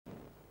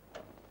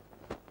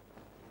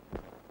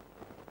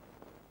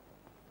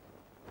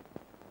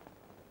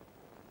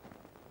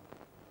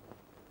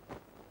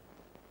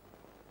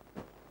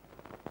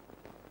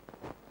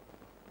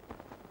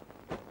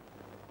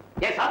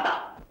ஏ சாத்தா,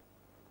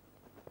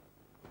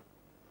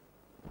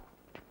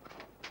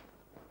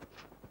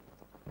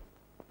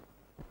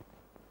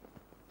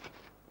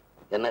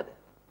 என்னது?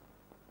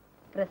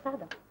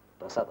 பிரசாதம்.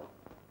 பிரசாதம்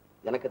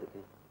எனக்கு எதுக்கு?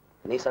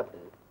 நீ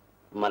சாப்பிடு.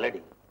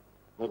 மலடி,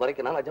 உன்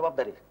குறைக்கு நான்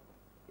ஜவாப்தாரி.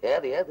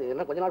 ஏது ஏது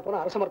என்ன கொஞ்ச நாள்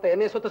போனா அரச மரத்தை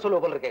என்னைய சுத்த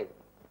சொல்லுவ போல இருக்கேன்.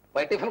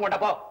 போய் டிஃபன்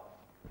கொண்டா போ.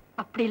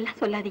 அப்படி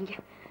எல்லாம் சொல்லாதீங்க.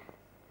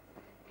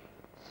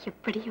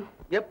 எப்படியும்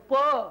எப்போ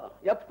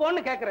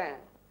எப்போன்னு கேக்குறேன்.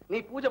 நீ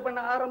பூஜை பண்ண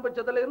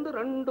ஆரம்பிச்சதுல இருந்து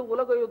 2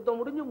 உலக யுத்தம்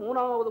முடிஞ்சு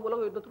 3வது உலக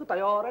யுத்தத்துக்கு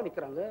தயாரா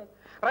நிக்கிறாங்க.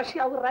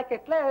 ரஷ்யாவு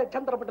ராக்கெட்ல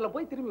சந்திரபட்டல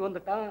போய் திரும்பி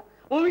வந்துட்டான்.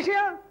 உன்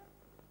விஷயம்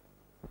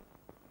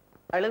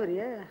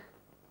அழுவறிய?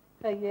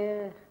 ஐயே,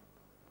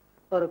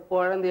 ஒரு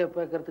குழந்தைய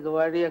பேக்கிறதுக்கு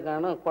வழிய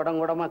காணும்.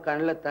 குடங்குடமா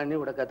கண்ணில் தண்ணி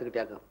விட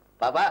கத்துக்கிட்டியாக்கும்.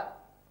 பாப்பா,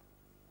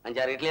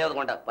 5-6 இட்லியாவது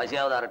கொண்டா,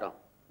 பசியாவது ஆரட்டும்.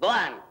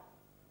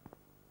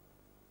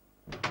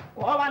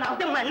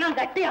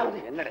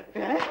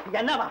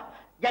 என்னவா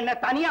என்ன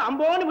தனியா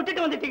அம்போன்னு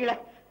விட்டுட்டு வந்துட்டீங்களே?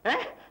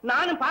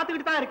 நானும்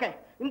பாத்துக்கிட்டு தான் இருக்கேன்.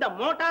 இந்த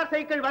மோட்டார்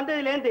சைக்கிள்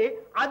வந்ததுல இருந்து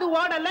அது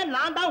ஓடல,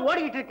 நான் தான்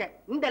ஓடிக்கிட்டு இருக்கேன்.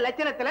 இந்த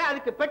லட்சணத்துல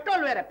அதுக்கு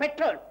பெட்ரோல் வேற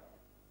பெட்ரோல்.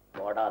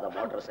 ஓடாத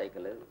மோட்டார்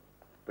சைக்கிள்,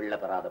 பிள்ளை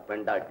பெறாத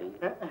பெண்டாட்டி,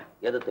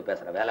 எதிர்த்து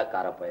பேசுற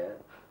வேலைக்கார பைய,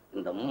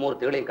 இந்த 3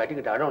 தேளையும்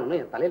கட்டிக்கிட்டு அழணும்னு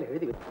என் தலையில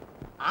எழுதி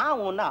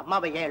ஒண்ணு.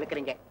 அம்மாவை ஏன்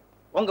இழுக்கிறீங்க?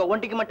 உங்க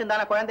ஒண்டிக்கு மட்டும்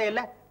தானே குழந்தை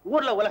இல்ல?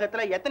 ஊர்ல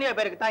உலகத்துல எத்தனையோ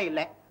பேருக்கு தான்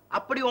இல்ல.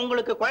 அப்படி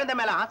உங்களுக்கு குழந்தை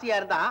மேல ஆசையா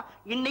இருந்தா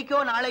இன்னைக்கோ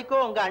நாளைக்கோ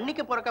உங்க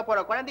அன்னைக்கு பிறக்க போற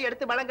குழந்தைய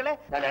எடுத்து வழங்கல.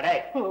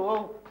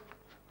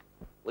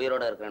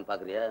 உயிரோட இருக்கிறேன்னு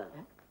பாக்குறியா?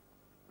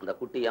 அந்த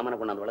குட்டி யமனை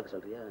கொண்டாந்து வளர்க்க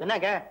சொல்றியா?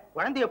 என்னங்க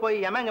குழந்தைய போய்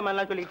யமங்க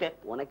மேலாம் சொல்லிட்டு?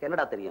 உனக்கு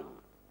என்னடா தெரியும்?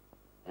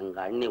 எங்க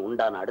அண்ணி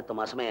உண்டான அடுத்த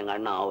மாசமே எங்க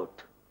அண்ணன்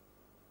அவுட்.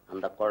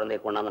 அந்த குழந்தைய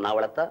கொண்டாந்து நான்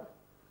வளர்த்தா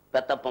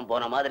பெத்தப்பம்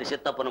போன மாதிரி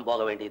சித்தப்பனும்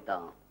போக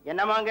வேண்டியதுதான்.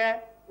 என்னமாங்க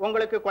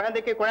உங்களுக்கு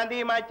குழந்தைக்கு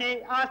குழந்தையுமாச்சு,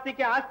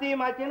 ஆஸ்திக்கு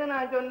ஆஸ்தியுமாச்சுன்னு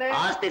நான் சொன்னேன்.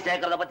 ஆஸ்தி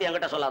சேர்க்கறத பத்தி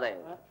என்கிட்ட சொல்லாத.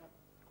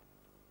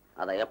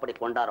 அதை எப்படி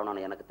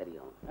கொண்டாடணும்னு எனக்கு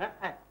தெரியும்.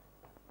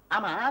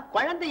 ஆமா,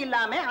 குழந்தை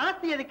இல்லாம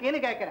ஆஸ்தி எதுக்குன்னு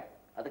கேக்குறேன்.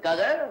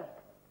 அதுக்காக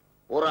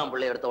ஊராம்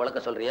பிள்ளை எடுத்து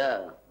வளர்க்க சொல்றியா?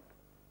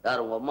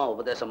 யார் உங்க அம்மா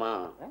உபதேசமா?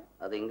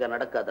 அது இங்க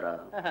நடக்காதுடா.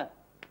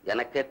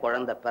 எனக்கே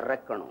குழந்தை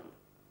பிறக்கணும்,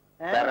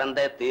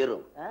 பிறந்தே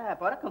தீரும்.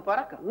 பிறக்கும்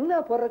பிறக்கும். என்ன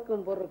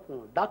பிறக்கும்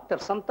பிறக்கும்?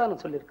 டாக்டர்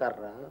சந்தானம்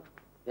சொல்லிருக்காருடா,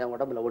 என்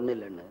உடம்புல ஒண்ணு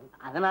இல்லைன்னு.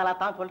 அதனால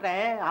தான்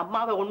சொல்றேன்,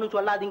 அம்மாவை ஒண்ணும்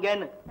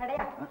சொல்லாதீங்கன்னு.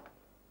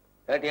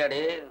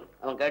 கேட்டியாடி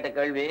அவன் கேட்ட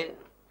கேள்வி?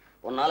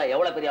 உன்னால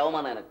எவ்வளவு பெரிய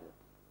அவமானம் எனக்கு.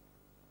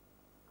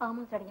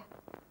 ஆமா சரியா,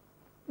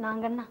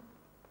 நாங்க அண்ணா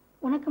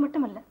உனக்கு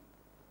மட்டும் இல்ல,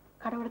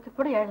 கடவுளுக்கு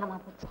கூட ஏழனமா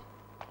போச்சு.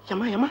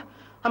 அம்மா அம்மா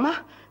அம்மா,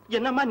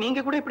 என்னம்மா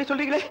நீங்க கூட இப்படி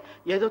சொல்றீங்களே?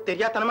 ஏதோ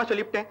தெரியாதனமா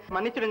சொல்லிவிட்டேன்,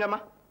 மன்னிச்சிடுங்கம்மா.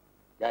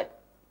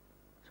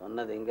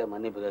 சொன்னது எங்க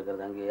மன்னிப்பு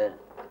கேட்கறது? அங்கேயே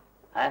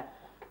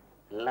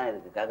எல்லாம்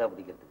இதுக்கு காக்கா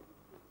பிடிக்கிறதுக்கு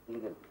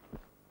இங்க இருக்கு.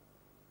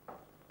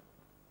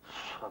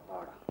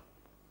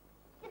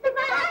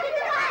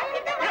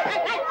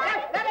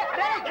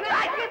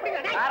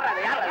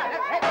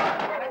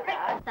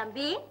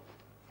 தம்பி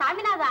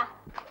சாமிநாதா.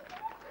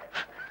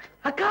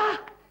 அக்கா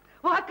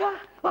அக்கா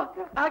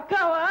அக்கா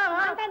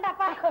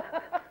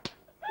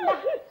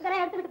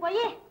இதெல்லாம் எடுத்துக்கிட்டு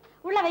போய்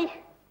உள்ள வை.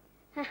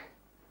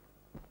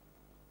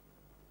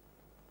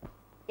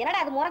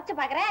 என்னடா அது முறைச்சு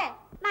பாக்குற?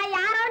 நான்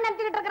யாரோ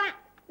நினைச்சுக்கிட்டு இருக்கிறேன்.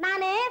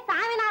 நானு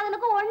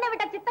சாமிநாதனுக்கு ஒண்ணு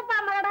விட்ட சித்தப்பா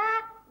மகடா.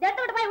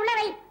 எடுத்துக்கிட்டு போய் உள்ள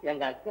வை.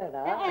 எங்க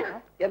அக்காடா,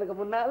 எனக்கு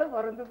முன்னால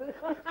பிறந்தது.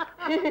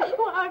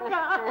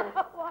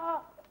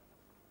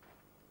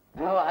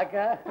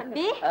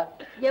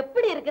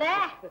 எப்படி இருக்கிற?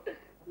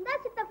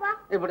 சித்தப்பா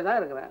இப்படிதான்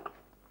இருக்கிறேன்.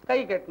 கை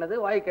கட்டினது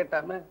வாய்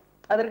கேட்டாம.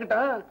 அது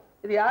இருக்கட்டும்,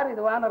 இது யாரு?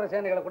 இது வானர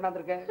சேனைகளை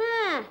கொண்டாந்துருக்கேன்.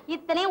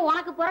 இத்தனையும்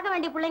உனக்கு பிறக்க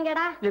வேண்டிய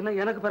பிள்ளைங்கடா. என்ன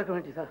எனக்கு பிறக்க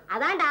வேண்டியதா?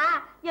 அதான்டா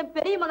என்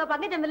பெரிய மக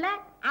பங்கஜம் இல்ல,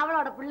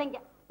 அவளோட பிள்ளைங்க.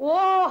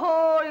 ஓஹோ,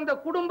 இந்த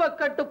குடும்ப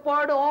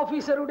கட்டுப்பாடு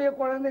ஆபீசருடைய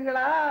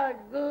குழந்தைங்களா?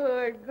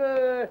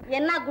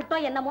 என்ன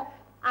குட்டம் என்னமோ,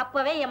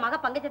 அப்பவே என் மக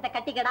பங்கஜத்தை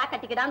கட்டிக்கடா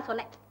கட்டிக்கடான்னு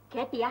சொன்னேன்,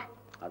 கேட்டியா?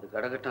 அது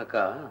கடகட்டும்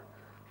அக்கா.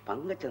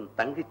 பங்கஜம்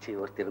தங்கச்சி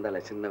ஒருத்தி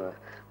இருந்தால சின்னவ,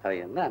 அவ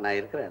என்ன நான்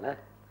இருக்கிறேன்.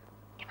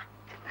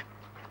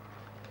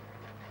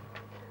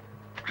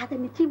 அதை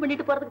நிச்சயம்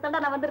பண்ணிட்டு போறதுக்கு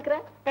தான் நான்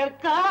வந்திருக்கிறேன்.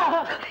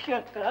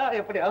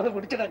 எப்படியாவது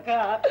முடிச்சிடக்கா.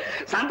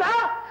 சந்தா,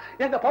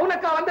 எங்க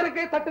பவுனக்கா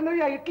வந்திருக்கு. தட்டு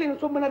நிறைய இட்லியும்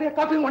சும்ம நிறைய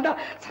காப்பியும் கொண்டா.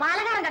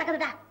 பாலகாரம்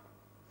கிடக்குதுடா.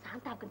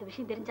 சாந்தாவுக்கு இந்த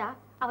விஷயம் தெரிஞ்சா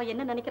அவ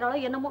என்ன நினைக்கிறாளோ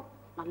என்னமோ.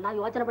 நல்லா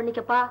யோசனை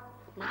பண்ணிக்கப்பா.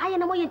 நான்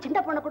என்னமோ என் சின்ன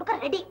பொண்ணை கொடுக்க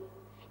ரெடி.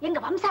 எங்க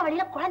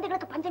வம்சாவளியில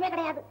குழந்தைகளுக்கு பஞ்சமே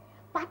கிடையாது,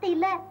 பாத்த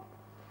இல்ல.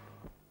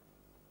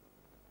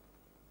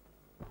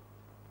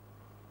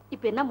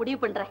 இப்ப என்ன முடிவு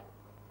பண்ற?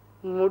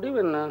 முடிவு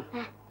என்ன?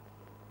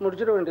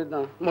 முடிச்சிட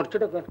வேண்டியதுதான்.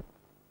 முடிச்சிட.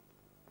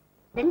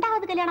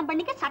 2வது கல்யாணம்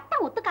பண்ணிக்க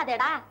சட்டம்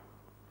ஒத்துக்காதேடா.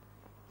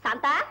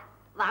 சாந்தா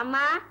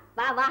வாமா,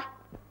 வா வா.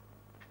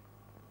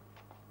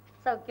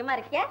 சௌக்கியமா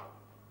இருக்கியா?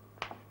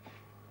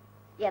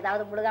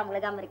 ஏதாவது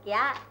முழுகாம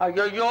இருக்கியா?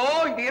 ஐயோ,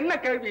 இது என்ன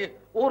கேள்வி?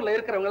 ஊர்ல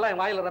இருக்கிறவங்க எல்லாம்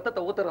என் வாயில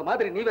ரத்தத்தை ஊத்துற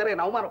மாதிரி நீ வேற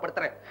என்ன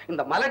அவமானப்படுத்துற?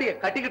 இந்த மலடியை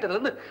கட்டிக்கிட்டதுல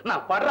இருந்து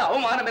நான் படுற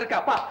அவமானம் இருக்கு.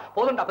 அப்பா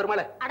போதும்டா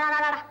பெருமாளே.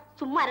 அடாடாடா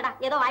சும்மா இருடா,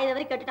 ஏதோ வாயில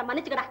வரை கேட்டுட்டா,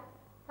 மன்னிச்சுக்கடா.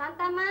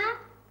 சாந்தாம்மா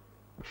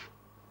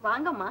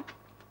வாங்கம்மா.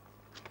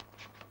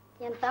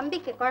 என்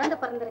தம்பிக்கு குழந்தை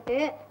பிறந்திருக்கு,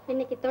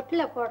 இன்னைக்கு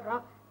தொட்டில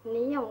போடுறோம்.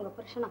 நீயும் உங்க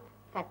புருஷனும்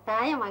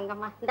கட்டாயம்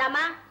வாங்கம்மா.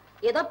 இந்தாமா,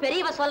 ஏதோ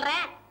பெரியவ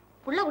சொல்றேன்,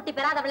 புள்ள குட்டி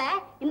பெறாதவள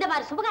இந்த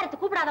மாதிரி சுபகாரத்தை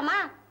கூப்பிடாதம்மா,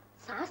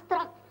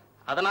 சாஸ்திரம்.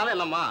 அதனால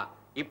என்னம்மா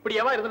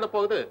இப்படியேவா இருந்துட்டு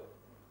போகுது?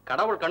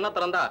 கடவுள் கண்ணை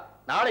திறந்தா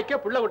நாளைக்கே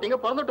புள்ள குட்டிங்க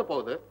பிறந்துட்டு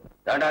போகுது.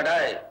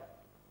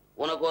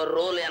 உனக்கு ஒரு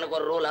ரூல், எனக்கு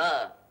ஒரு ரூலா?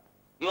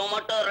 இவன்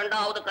மட்டும்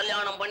 2வது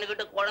கல்யாணம்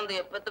பண்ணிக்கிட்டு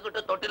குழந்தைய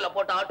பெத்துக்கிட்டு தொட்டில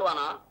போட்டு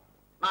ஆட்டுவானா?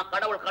 நான்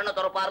கடவுள் கண்ணை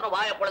திறப்பாருன்னு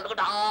வாயை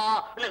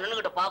பொழுதுகிட்டு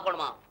நின்னுகிட்டு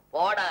பாக்கணுமா?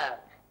 போட.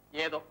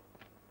 ஏதோ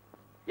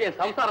என்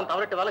சம்சாரம்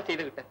தவறிட்டு வேலை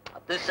செய்துகிட்டேன்.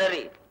 அது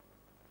சரி,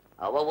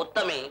 அவ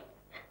உத்தமி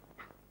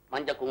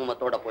மஞ்ச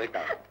குங்குமத்தோட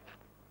போயிட்டா.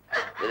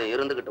 இது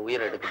இருந்துகிட்டு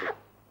உயிரை எடுக்குது.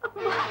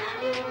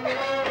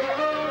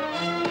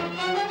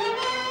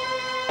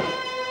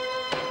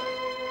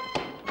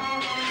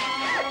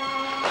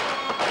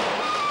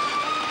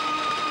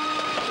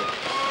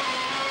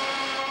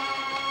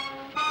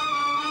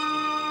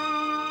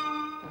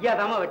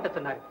 ஐயாதாம வெட்ட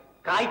சொன்னாரு.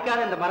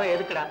 காய்க்காத இந்த மரம்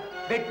எதுக்குடா,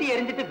 வெட்டி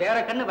எரிஞ்சிட்டு வேற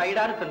கண்ணு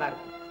வைடான்னு சொன்னாரு.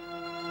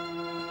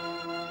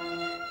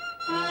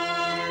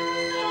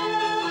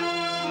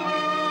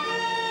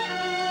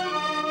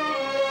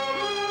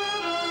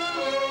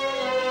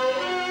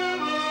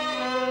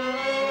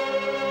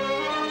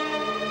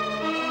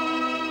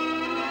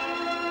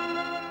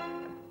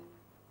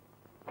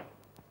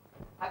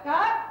 அக்கா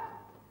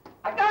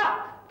அக்கா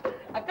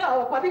அக்கா, அவ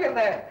பதிவு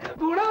என்ன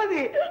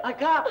குணவதி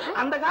அக்கா.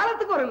 அந்த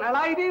காலத்துக்கு ஒரு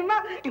நலாயினா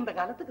இந்த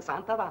காலத்துக்கு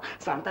சாந்தாதான்.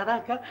 சாந்தாதான்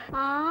அக்கா.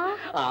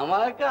 ஆமா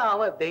அக்கா,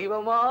 அவ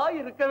தெய்வமா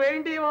இருக்க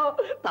வேண்டியவோ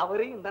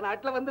தவறு இந்த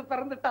நாட்டுல வந்து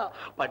பிறந்துட்டா.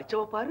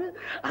 படிச்சவ பாரு,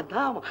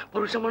 அதான்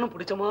புருஷமனும்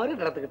பிடிச்ச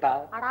மாதிரி நடந்துக்கிட்டா.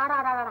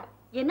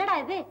 என்னடா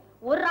இது,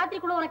 ஒரு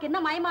ராத்திரிக்குள்ள உனக்கு என்ன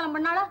மயமாலம்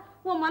பண்ணாலும்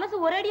உன் மனசு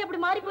ஒரேடி அப்படி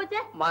மாறி போச்சு?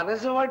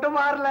 மனசு மட்டும்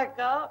மாறல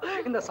அக்கா,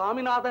 இந்த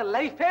சாமிநாதன்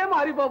லைஃபே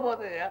மாறி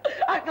போகுது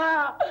அக்கா.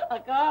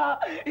 அக்கா,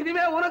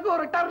 இதுவே உனக்கு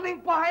ஒரு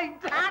டர்னிங்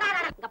பாயிண்ட்.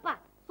 அப்பா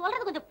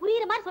சொல்றது கொஞ்சம்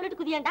புரியுற மாதிரி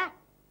சொல்லிட்டு குதியாண்டா.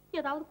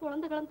 ஏதாவது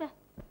குழந்தை கிழந்த?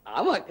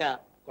 ஆமா அக்கா,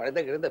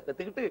 குழந்தை கிழந்த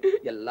பெத்துக்கிட்டு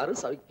எல்லாரும்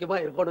சௌக்கியமா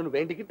இருக்கணும்னு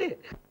வேண்டிக்கிட்டு.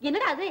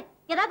 என்னடா அது,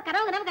 ஏதாவது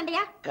கனவு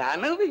கண்டியா?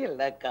 கனவு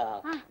இல்லக்கா,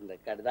 இந்த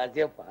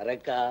கடுதாசிய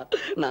பாருக்கா.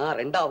 நான்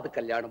 2வது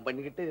கல்யாணம்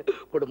பண்ணிக்கிட்டு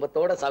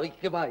குடும்பத்தோட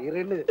சௌக்கியமா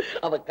இருன்னு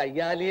அவ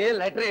கையாலேயே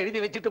லெட்டர்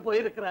எழுதி வச்சுட்டு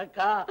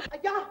போயிருக்கிறாக்கா.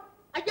 ஐயா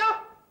ஐயா,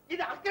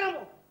 இது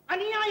அக்கிரமம்,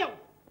 அநியாயம்.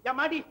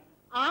 எம்மாடி,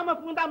 ஆம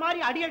பூந்தா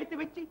மாதிரி அடி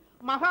எடுத்து வச்சு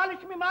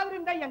மகாலட்சுமி மாதிரி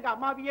இருந்தா எங்க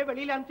அம்மாவையே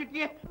வெளியில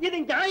அனுப்பிச்சிட்டியே, இது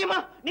நியாயமா?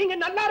 நீங்க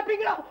நல்லா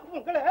இருப்பீங்களா?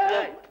 உங்களை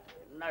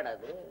என்னடா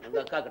உங்க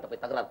அக்கா கிட்ட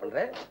போய் தகராறு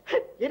பண்றேன்.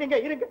 இருங்க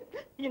இருங்க,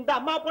 இந்த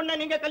அம்மா பொண்ண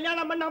நீங்க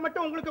கல்யாணம் பண்ணா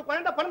மட்டும் உங்களுக்கு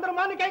குழந்தை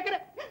பிறந்துருமான்னு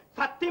கேட்கிறேன்.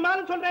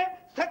 சத்தியமானு சொல்றேன்,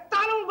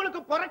 செத்தாலும்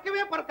உங்களுக்கு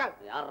பிறக்கவே பிறக்காது.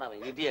 யாரா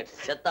அவன் இடியட்?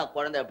 செத்தா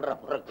குழந்தை எப்படா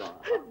பிறக்கும்?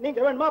 நீங்க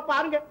வேணுமா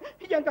பாருங்க,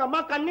 எங்க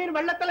அம்மா கண்ணீர்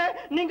வெள்ளத்துல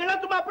நீங்க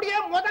சும்மா அப்படியே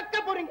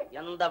முதக்க போறீங்க.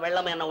 எந்த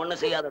வெள்ளமும் என்ன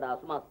ஒண்ணு செய்யாதுடா,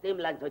 சும்மா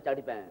ஸ்டீம் லான்ச் வச்சு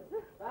அடிப்பேன்.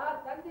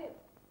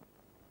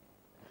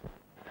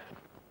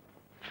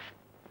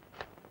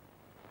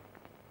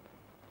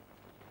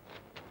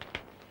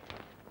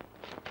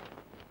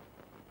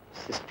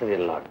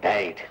 Sister-in-law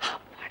died.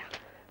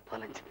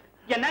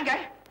 என்னங்க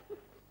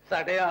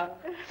சடையா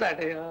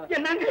சடையா,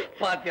 என்னங்க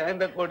பாத்தியா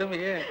இந்த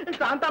கொடுமையே?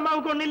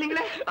 சாந்தாமாவுக்கு ஒண்ணு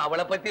இல்லீங்களே.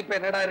 அவளை பத்தி இப்ப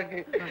என்னடா இருக்கு?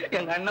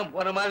 எங்க அண்ணன்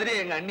போன மாதிரி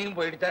எங்க அண்ணியும்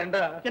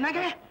போயிடுச்சாண்டா.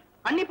 என்னங்க,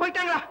 அண்ணி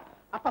போயிட்டாங்களா?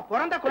 அப்ப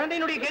பிறந்த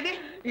குழந்தையினுடைய கதி?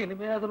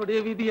 இனிமே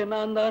அதனுடைய விதி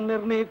என்ன தான்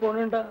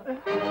நிர்ணயிக்கணும்டா.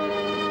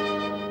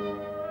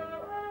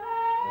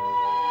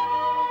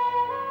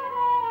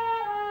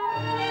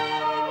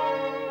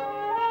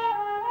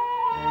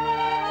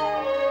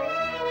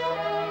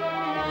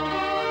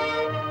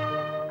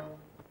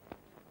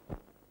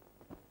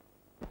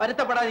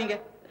 வருத்தப்படாதீங்க.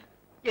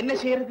 என்ன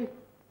செய்யறது?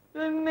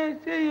 என்ன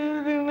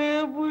செய்யறதுன்னு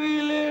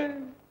புரியல.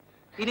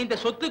 இனி இந்த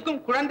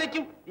சொத்துக்கும்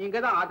குழந்தைக்கும் நீங்க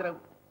தான் ஆதரவு.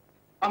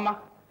 அம்மா,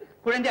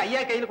 குழந்தை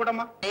ஐயா கையில்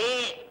கூடமா.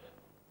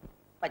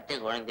 பச்சை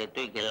குழந்தை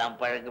தூக்கி எல்லாம்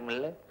பழக்கம்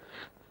இல்ல.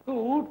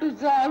 வீட்டு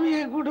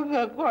சாவியை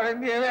கொடுங்க,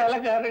 குழந்தைய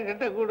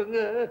வேலைக்காரங்கிட்ட கொடுங்க.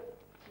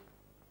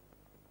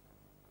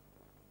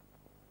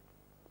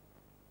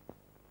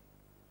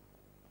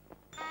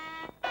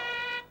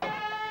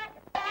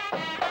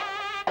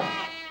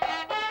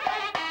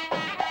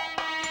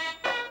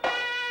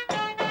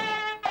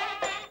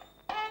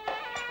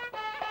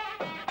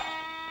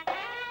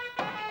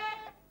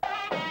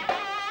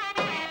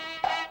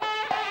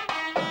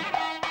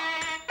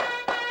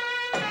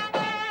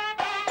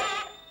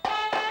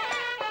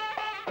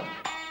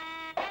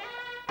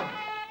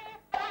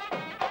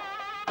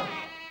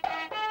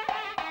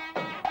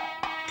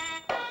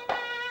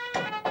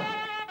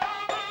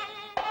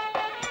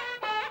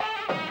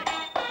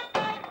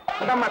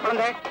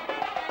 குழந்தை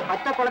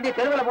பச்சை குழந்தைய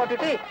தெருவில்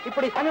போட்டுட்டு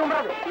இப்படி சனி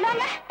உண்டாது.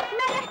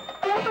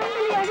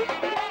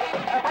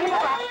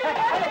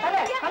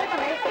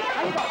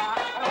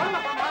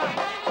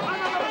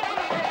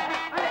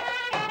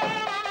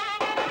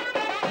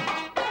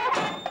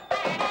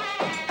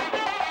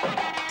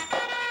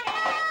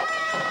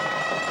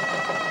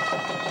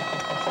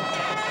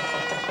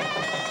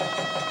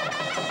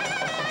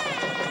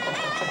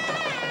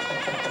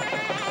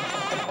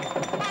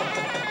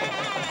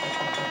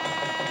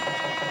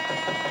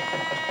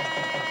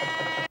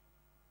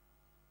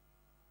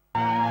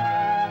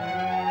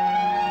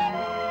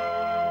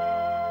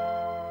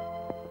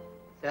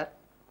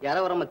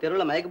 யாரோ நம்ம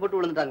தெருவில் மயக்க போட்டு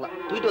விழுந்துட்டாங்களா?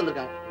 தூக்கிட்டு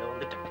வந்திருக்காங்க.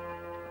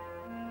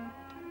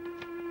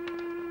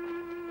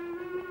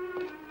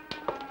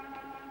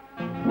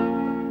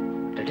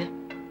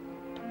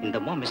 இந்த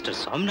அம்மா மிஸ்டர்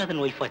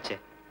சாமிநாதன் ஒய்ஃப் ஆச்சே.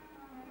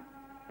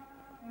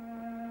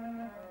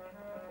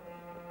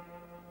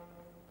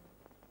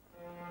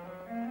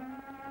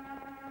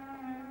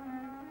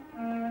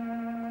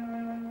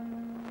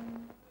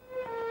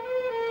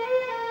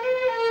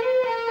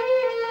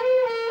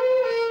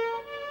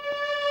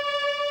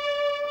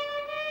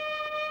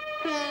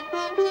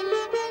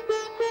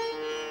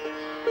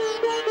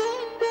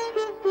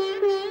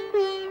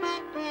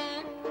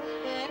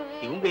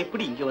 இவங்க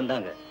எப்படி இங்க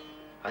வந்தாங்க,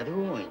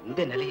 அதுவும்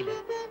இந்த நிலையில?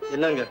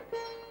 என்னங்க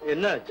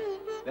என்ன ஆச்சு?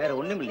 வேற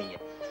ஒண்ணும் இல்லைங்க,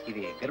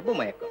 இது கர்ப்ப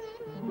மயக்கம்.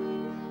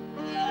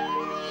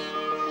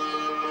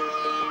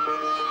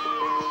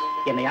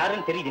 என்ன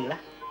யாருன்னு தெரியுதுங்களா?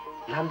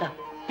 நான் தான்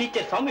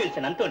டீச்சர்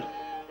சாமுவேல்சன் அந்தோணி.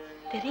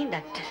 தெரியும்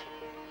டாக்டர்.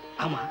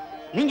 ஆமா,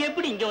 நீங்க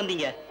எப்படி இங்க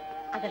வந்தீங்க?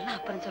 அதெல்லாம்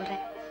அப்புறம்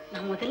சொல்றேன்.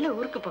 நான் முதல்ல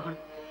ஊருக்கு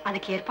போகணும்,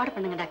 அதுக்கு ஏற்பாடு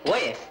பண்ணுங்க டாக்டர்.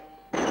 ஓஎஸ்.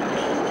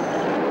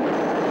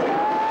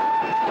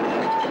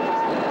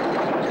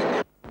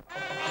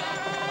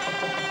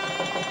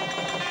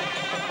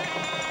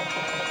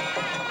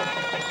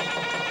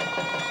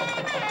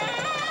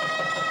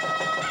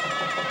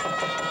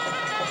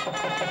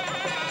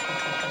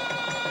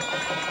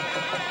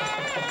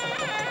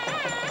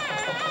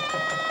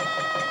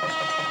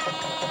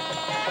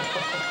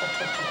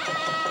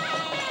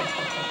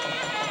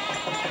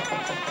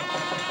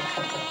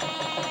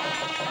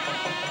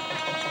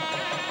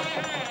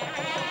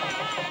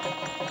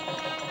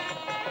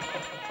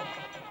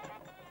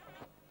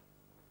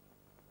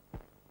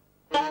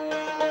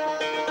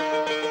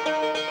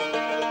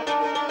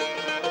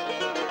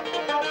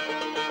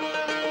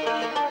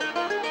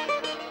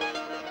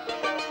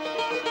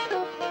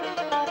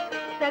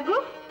 ரகு,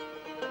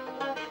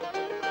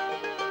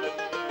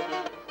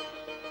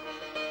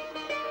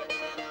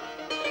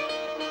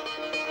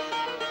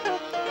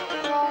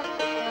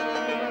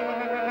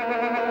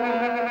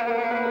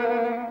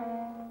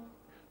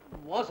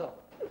 மோசம்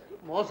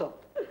மோசம்,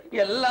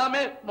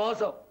 எல்லாமே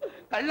மோசம்.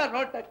 கள்ள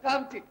நோட்டை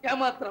காமிச்சு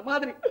ஏமாத்துற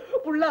மாதிரி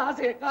புள்ள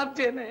ஆசையை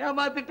காமிச்சு என்ன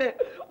ஏமாத்திட்டு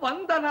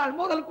வந்த நாள்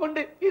முதல்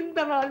கொண்டு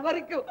இந்த நாள்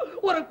வரைக்கும்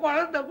ஒரு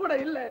குழந்தை கூட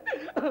இல்ல.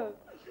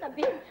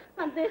 தம்பி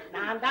வந்து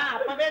நான் தான்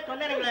அப்பவே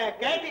சொன்னேன்,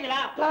 கேட்டீங்களா?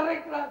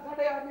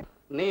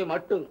 நீ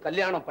மட்டும்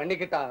கல்யாணம்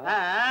பண்ணிக்கிட்டா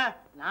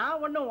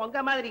நான் ஒண்ணும்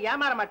உங்க மாதிரி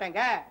ஏமாற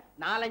மாட்டேங்க.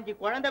 4-5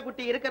 குழந்தை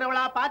குட்டி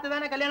இருக்கிறவளா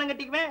பார்த்துதானே கல்யாணம்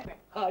கட்டிக்குவேன்.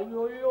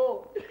 ஐயோ,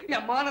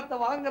 என் மானத்தை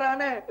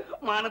வாங்குறானே,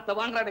 மானத்தை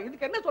வாங்குறானே.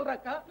 இதுக்கு என்ன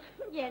சொல்றாக்கா?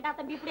 ஏண்டா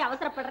தம்பி இப்படி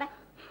அவசரப்படுற?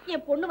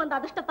 என் பொண்ணு வந்த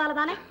அதிர்ஷ்டத்தால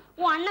தானே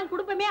உன் அண்ணன்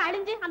குடும்பமே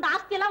அழிஞ்சு அந்த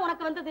ஆஸ்தி எல்லாம்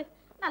உனக்கு வந்தது.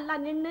 நல்லா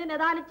நின்னு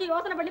நிதானிச்சு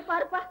யோசனை பண்ணி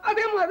பாருப்பா.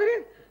 அதே மாதிரி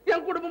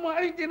என் குடும்பம்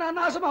அழிஞ்சு நான்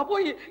நாசமா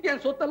போய்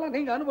என் சொத்தெல்லாம்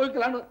நீங்க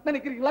அனுபவிக்கலாம்னு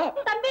நினைக்கிறீங்களா?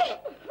 தம்பி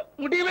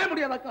முடியவே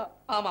முடியாதாக்கா.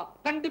 ஆமா,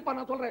 கண்டிப்பா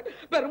நான் சொல்றேன்,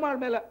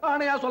 பெருமாள் மேல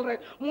ஆணையா சொல்றேன்,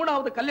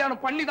 3வது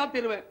கல்யாணம் பண்ணி தான்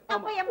தருவேன்.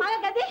 அப்ப என் மக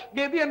கதி?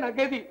 கதி என்ன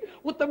கதி?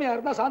 உத்தமையா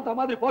இருந்தா சாந்தா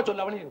மாதிரி போ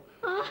சொல்ல அவனையும்.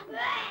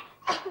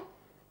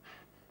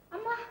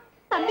 அம்மா,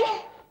 தம்பி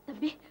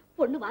தம்பி,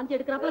 பொண்ணு வாந்தி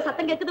எடுக்கிறப்ப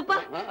சத்தம் கேக்குதுப்பா.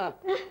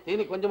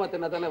 தீனி கொஞ்சமா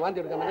தின்னா தானே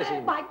வாந்தி எடுக்காம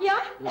செய்யும். பாக்கியா,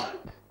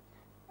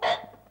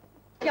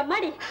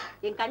 எம்மாடி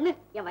என் கண்ணு,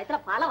 என் வயித்துல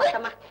பால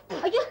வட்டமா.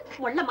 ஐயோ,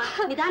 முள்ளம்மா,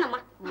 நிதானம்மா,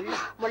 முள்ள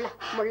முள்ள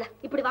முள்ள.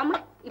 இப்படி வாம்மா,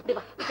 இப்படி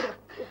வா, இப்படி வா.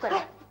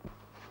 உட்கார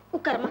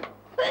உட்காரம்மா.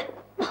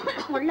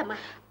 முள்ளம்மா,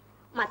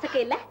 மசக்க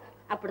இல்ல,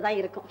 அப்படிதான்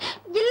இருக்கும்.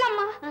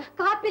 இல்லம்மா,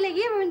 காப்பில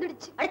ஈ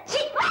விழுந்துடுச்சு.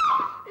 அச்சி,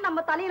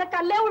 நம்ம தலையில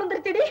கல்லே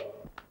விழுந்துருச்சுடி.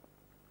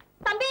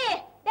 தம்பி,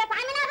 டேய்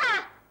சாமிநாதா,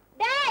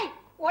 டேய்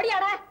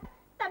ஓடியாடா.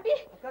 தம்பி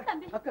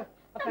தம்பி அக்கா,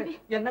 அக்கா,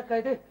 என்னக்கா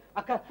இது?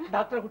 அக்கா,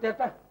 டாக்டர்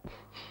கூட்டியாட்டா?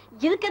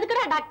 இதுக்கு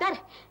எதுக்குடா டாக்டர்?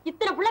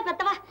 இத்தனை புள்ள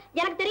பெத்தவா,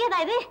 எனக்கு தெரியாதா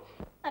இது?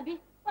 தம்பி,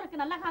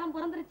 உனக்கு நல்ல காலம்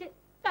பிறந்துருச்சு.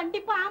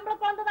 கண்டிப்பா ஆம்பளை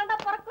குழந்தை தாண்டா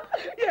பிறக்கும்.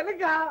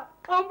 எனக்கா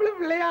ஆம்பளை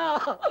பிள்ளையா?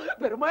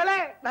 பெருமாளே,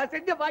 நான்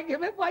செஞ்ச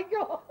பாக்கியமே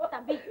பாக்கியம்.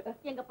 தம்பி,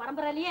 எங்க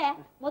பரம்பரையிலேயே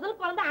முதல்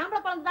குழந்தை ஆம்பளை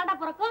குழந்தை தாண்டா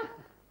பிறக்கும்.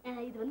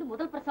 இது வந்து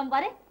முதல் பிரசவம்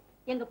பாரு.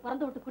 எங்க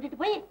பிறந்த விட்டு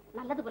கூட்டிட்டு போய்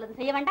நல்லது போலது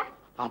செய்ய வேண்டாம்?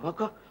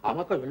 ஆமாக்கா,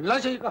 ஆமாக்கா,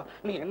 எல்லாம் செய்யுக்கா.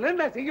 நீ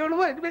என்னென்ன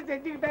செய்யணுமோ எதுவுமே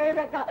செஞ்சுக்கிட்டே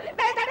இருக்கா.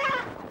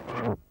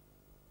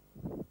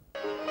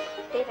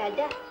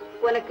 ராஜா,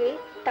 உனக்கு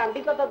தம்பி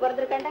பாப்பா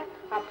பிறந்திருக்காண்டா.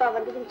 அப்பா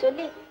வந்ததுன்னு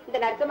சொல்லி இந்த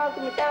நர்சமாவுக்கு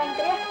மிட்டா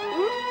வந்துறியா?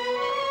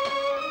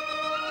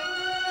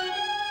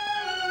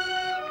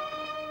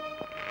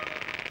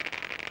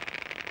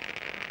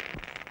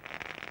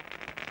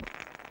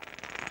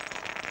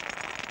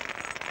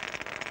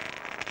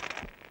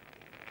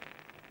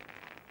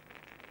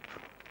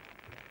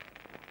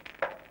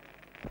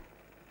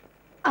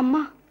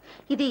 அம்மா,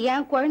 இது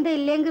ஏன் குழந்தை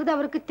இல்லைங்கிறது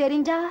அவருக்கு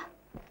தெரிஞ்சா?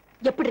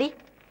 எப்படி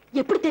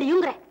எப்படி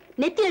தெரியுங்கிற?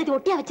 நெத்தி எழுதி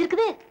ஒட்டியா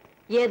வச்சிருக்குது.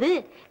 ஏது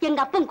எங்க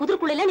அப்பன்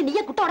குதிர்குள்ள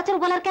நீயே குட்ட உடைச்சிரு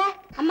போல இருக்க.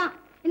 அம்மா,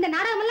 இந்த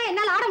நாடகம் எல்லாம்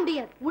என்னால ஆட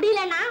முடியாது.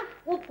 முடியலன்னா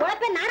உன்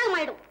பொழப்பே நாடகம்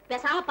ஆயிடும்.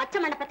 பேசாம பச்சை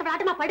மண்ணை பெத்த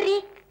விளாட்டுமா படுறி.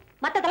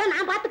 மத்ததெல்லாம்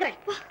நான் பாத்துக்கிறேன்.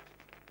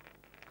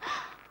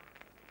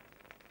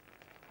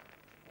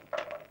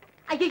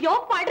 ஐயோ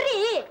படுறி.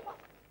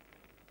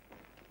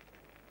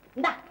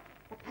 இந்தா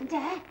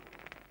பஞ்ச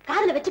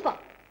காதுல வச்சுக்கோ.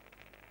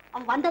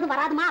 அவன் வந்ததும்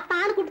வராதுமா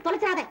தானு கூட்டு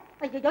தொலைச்சிடாத.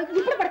 ஐயோ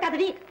இப்படி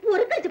படுக்காதடி,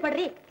 ஒரு கழிச்சு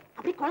படுறி.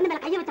 அப்படி குழந்தை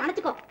மேல கைய வச்சு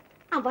அணைச்சுக்கோ.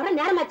 அவன் வர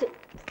நேரமாச்சு.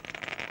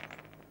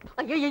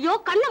 ஐயோ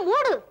கண்ணை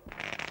மூடு.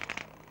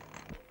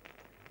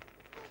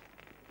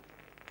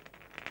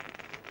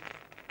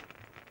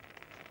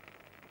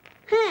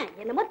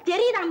 என்னமோ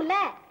தெரியுதாம்ல.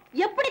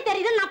 எப்படி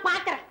தெரியுதுன்னு நான்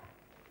பாக்குறேன்.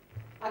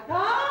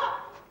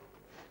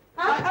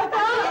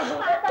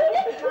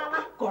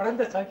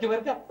 குழந்தை சௌக்கியமா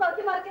இருக்கா?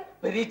 சௌக்கியமா இருக்கு.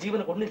 பெரிய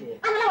ஜீவனுக்கு ஒண்ணு இல்லையே?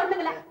 அதெல்லாம்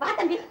ஒண்ணும் இல்ல. வா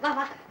தம்பி, வா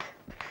வா.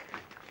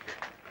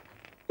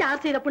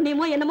 யார் செய்த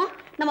புண்ணியமோ என்னமோ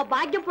நம்ம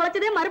பாக்கியம்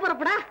பொழைச்சதே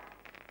மறுபுறப்படா.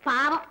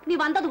 பாவம், நீ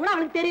வந்தது கூட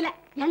அவளுக்கு தெரியல.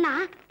 ஏன்னா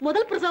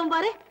முதல் பிரசவம்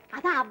பாரு,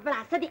 அதான்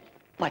அவ்வளவு அசதி.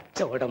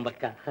 பச்சை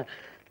உடம்பக்கா.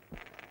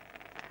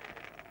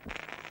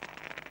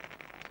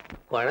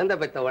 குழந்தை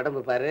பெத்த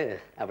உடம்பு பாரு,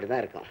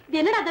 அப்படிதான் இருக்கும்.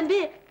 என்னடா தம்பி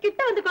கிட்ட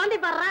வந்து குழந்தை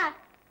பாடுறா?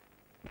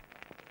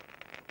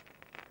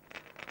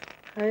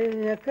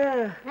 அக்கா,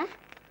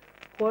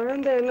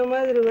 குழந்தை என்ன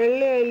மாதிரி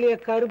வெள்ளையா இல்லையா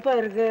கருப்பா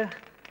இருக்கு?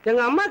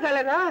 எங்க அம்மா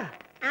கலரா?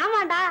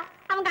 ஆமாண்டா,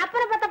 அவங்க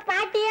அப்புறம் பார்த்த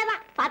பாட்டியே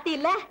தான். பாட்டி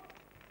இல்ல?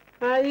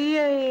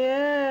 ஐயா,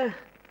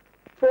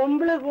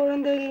 பொம்பளை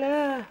குழந்தை இல்ல.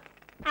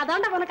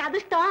 அதான்டா உனக்கு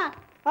அதிர்ஷ்டம்.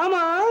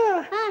 ஆமா,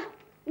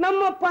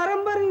 நம்ம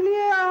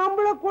பரம்பரையிலேயே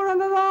ஆம்பளை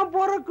குழந்தைதான்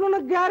பிறக்குன்னு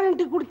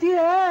கேரண்டி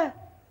கொடுத்தியே,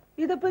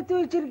 இத பத்தி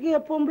வச்சிருக்கிய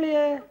பொம்பளைய?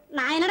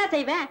 நான் என்னடா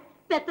செய்வேன்?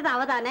 பெத்தது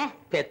அவதானே.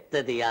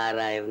 பெத்தது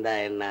யாரா இருந்தா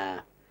என்ன,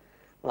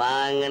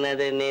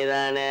 வாங்கினது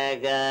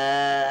நீதானேக்கா.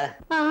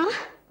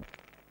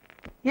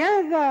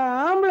 ஏக்கா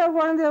ஆம்பளை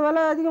குழந்தைய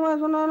விலை அதிகமா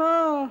சொன்னானோ?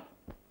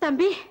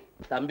 தம்பி,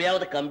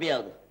 தம்பியாவது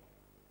கம்பியாவது,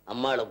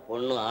 அம்மாளும்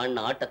பொண்ணு ஆண்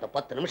ஆட்டத்தை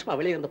 10 நிமிஷமா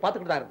வெளியே இருந்து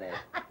பாத்துக்கிட்டு தான் இருந்தேன்.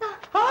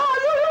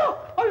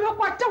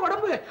 பச்சை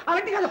உடம்பு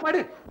அலட்டிக்காத பாடு.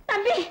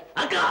 தம்பி,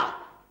 அக்கா,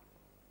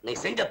 நீ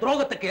செஞ்ச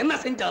துரோகத்துக்கு என்ன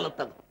செஞ்சாலும்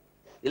தகு.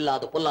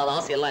 இல்லாத பொல்லாத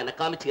ஆசையெல்லாம் என்ன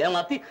காமிச்சு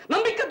ஏமாத்தி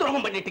நம்பிக்கை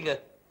துரோகம் பண்ணிட்டீங்க.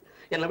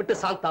 என்னை விட்டு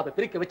சாந்தாவை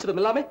பிரிக்க வச்சதும்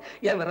இல்லாம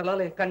என்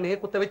விரலால என் கண்ணே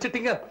குத்த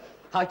வச்சுட்டீங்க.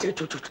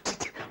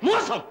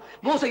 மோசம்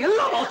மோசம்,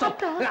 எல்லாம் மோசம்.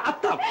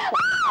 அத்தா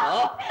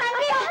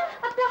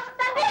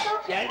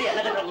ஏண்டி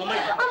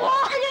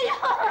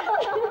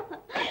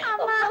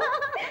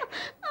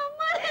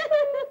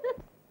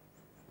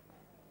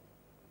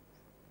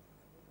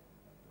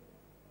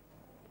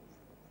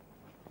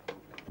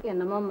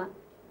என்னமோம்மா,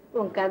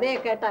 உன் கதையை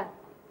கேட்டா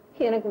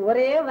எனக்கு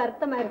ஒரே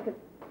வருத்தமா இருக்குது.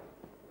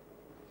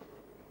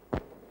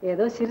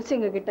 ஏதோ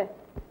சிரிச்சுங்க கிட்ட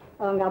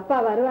அவங்க அப்பா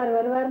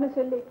வருவாருன்னு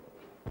சொல்லி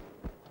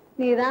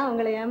நீதான்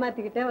அவங்களை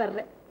ஏமாத்திக்கிட்டே வர்ற.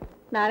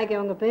 நாளைக்கு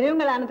அவங்க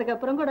பெரியவங்கள் ஆனதுக்கு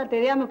அப்புறம் கூட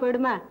தெரியாம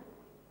போயிடுமா?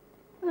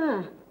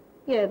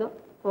 ஏதோ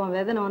உன்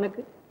வேதனை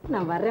உனக்கு.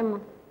 நான் வர்றேம்மா.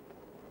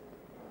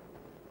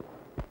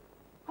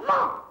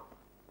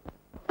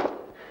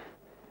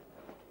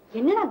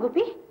 என்னடா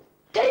கோபி?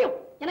 தெரியும்,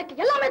 எனக்கு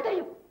எல்லாமே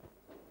தெரியும்.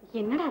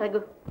 என்னடா ரகு?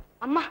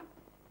 அம்மா,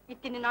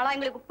 இத்தனை நாளா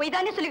எங்களுக்கு பொய்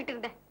தானே சொல்லிக்கிட்டு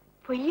இருந்தேன்.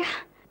 பொய்யா?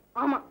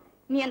 ஆமா,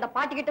 நீ அந்த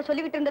பாட்டி கிட்ட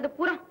சொல்லிக்கிட்டு இருந்தது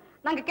பூரா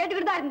நாங்க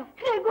கேட்டுக்கிட்டு தான் இருந்தோம்.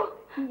 ரகு,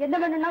 என்ன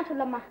வேணும்னா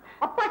சொல்லம்மா,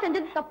 அப்பா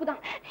செஞ்சது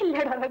தப்புதான்.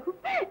 இல்லடா ரகு,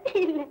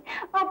 இல்ல,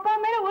 அப்பா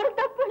மேல ஒரு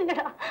தப்பு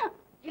இல்லடா.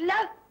 இல்ல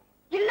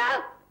இல்ல,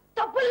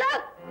 தப்பு இல்ல.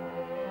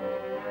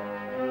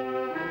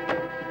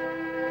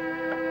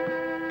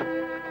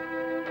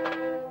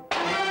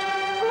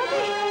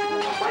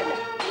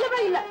 இல்ல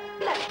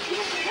இல்ல,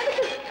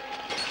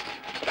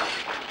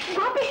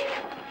 பாப்பி,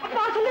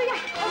 அப்பா சொல்லுங்க,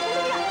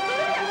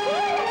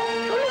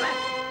 சொல்லுவேன்,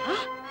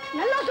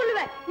 நல்லா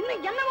சொல்லுவேன்.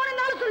 இன்னும் என்ன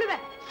வேணும்னாலும்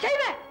சொல்லுவேன்,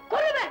 செய்வேன்,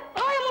 கொல்லுவேன்.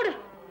 வாய மூடு.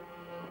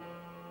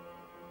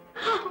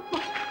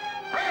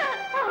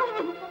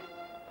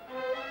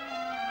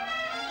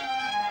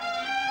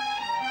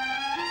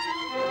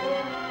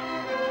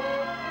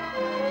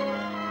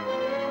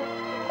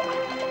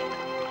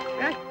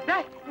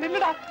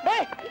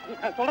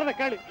 சொல்றத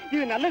கேளு,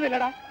 இது நல்லது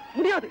இல்லடா.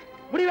 முடியாது,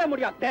 முடியவே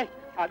முடியாது.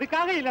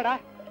 அதுக்காக இல்லடா,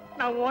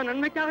 நான் உன்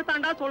நன்மைக்காக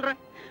தாண்டா சொல்றேன்.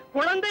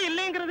 குழந்தை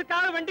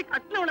இல்லைங்கிறதுக்காக வேண்டி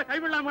கட்டினவளை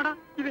கைவிடலாமாடா?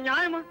 இது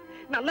நியாயமா?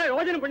 நல்லா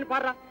யோசனை பண்ணி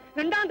பாடுறா.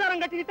 2ஆம்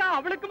தரம் கட்டிக்கிட்டா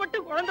அவளுக்கு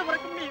மட்டும் குழந்தை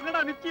பிறக்கும்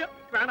என்னடா நிச்சயம்?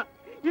 வேணாம்,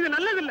 இது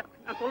நல்லது இல்ல.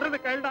 நான் சொல்றத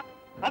கேளுடா.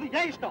 அது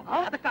ஏன் இஷ்டம்?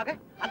 அதுக்காக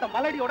அந்த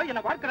மலடியோட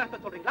என்ன வாழ்க்கை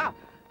நடத்த சொல்றீங்களா?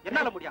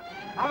 என்னால முடியாது.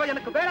 அவ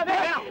எனக்கு வேணவே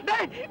வேணாம்.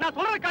 நான்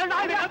சொல்றத கேளுடா.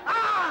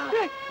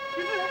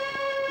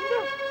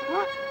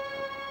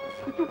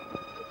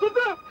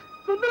 சுந்தரா,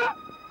 சுந்தரா,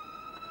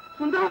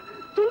 சுந்தரா,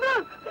 சுந்தரா,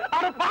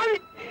 அட பாவி,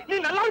 நீ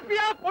நல்லா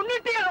இருப்பியா?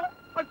 கொன்னுட்டியா?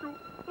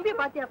 இங்கே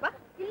பாத்தியாப்பா?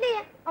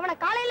 இல்லையே, அவனை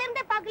காலையில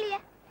இருந்தே பாக்கலையே.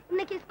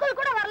 இன்னைக்கு ஸ்கூல்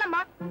கூட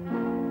வரலமா.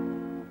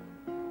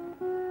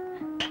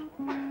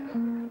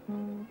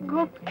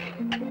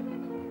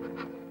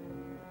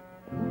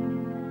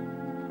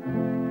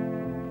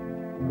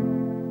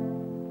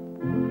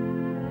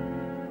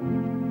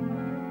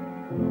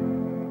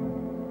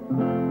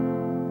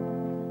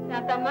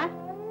 சாத்தம்மா,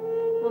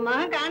 உன்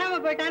மகன் காணாம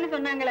போயிட்டான்னு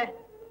சொன்னாங்களே,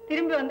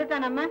 திரும்பி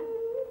வந்துட்டானம்மா?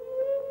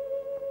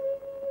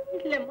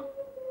 இல்லம்மா,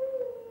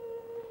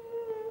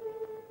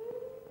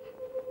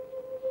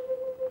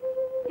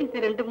 இந்த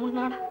 2-3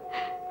 நாளா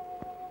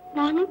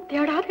நானும்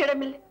தேடாத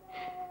இடமில்லை.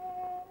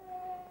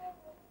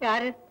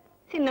 யாரு,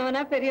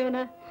 சின்னவனா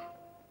பெரியவனா?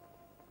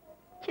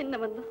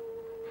 சின்னவன் தான்.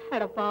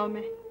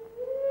 அடப்பாவமே,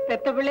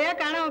 பெத்த பிள்ளையா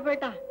காணாம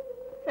போயிட்டான்.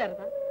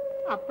 சரிதான்,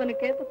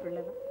 அப்பனுக்கு ஏத்த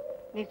பிள்ளைதான்.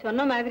 நீ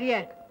சொன்ன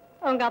மாதிரியே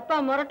அவங்க அப்பா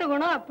முரட்டு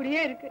குணம்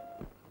அப்படியே இருக்கு.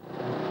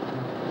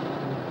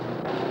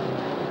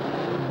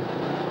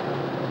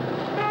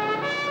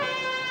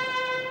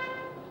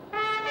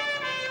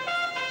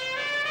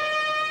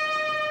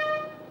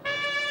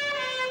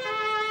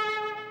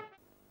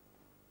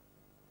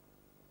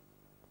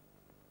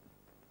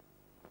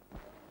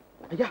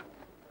 ஐயா,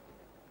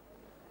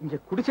 இங்க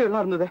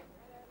குடிசைகள்லாம் இருந்ததே.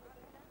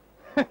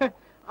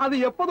 அது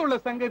எப்போது உள்ள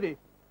சங்கதி?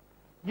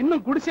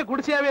 இன்னும்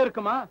குடிசையாவே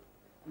இருக்குமா?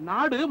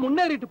 நாடு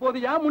முன்னேறிட்டு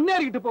போகுதுயா,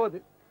 முன்னேறிட்டு போகுது.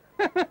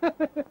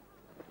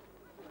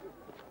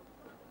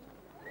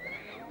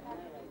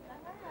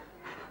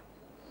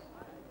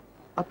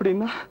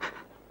 அப்படின்னா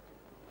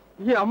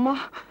ஏன் அம்மா?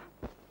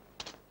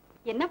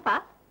 என்னப்பா?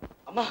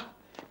 அம்மா,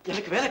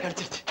 எனக்கு வேலை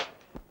கிடைச்சிருச்சு.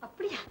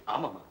 அப்படியா?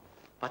 ஆமாம்மா,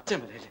 பச்சை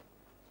மலையில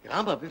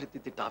கிராம அபிவிருத்தி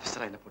திட்ட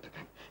ஆபீசரா என்ன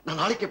போட்டிருக்காங்க. நான்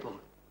நாளைக்கே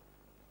போவேன்.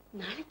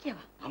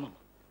 நாளைக்கேவா? ஆமாம்மா,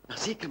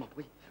 நான் சீக்கிரமா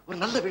போய் ஒரு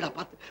நல்ல வீடா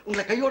பார்த்து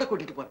உங்களை கையோட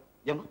கூட்டிட்டு போறேன்.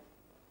 ஏம்மா?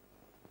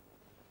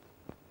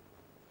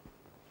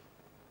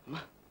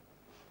 அம்மா,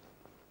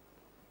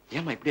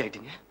 ஏம்மா இப்படி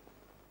ஆயிட்டீங்க?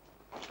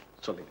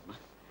 சொல்லுங்கம்மா.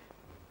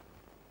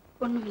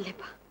 ஒண்ணும்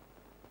இல்லைப்பா,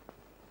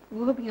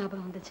 கோபி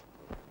ஞாபகம் வந்துச்சு.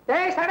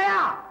 டேய் சடையா,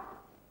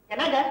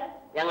 என்னங்க?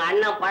 எங்க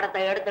அண்ணன்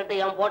படத்தை எடுத்துட்டு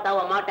என்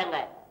போட்டோவை மாட்டேங்க.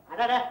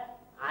 அட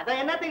அத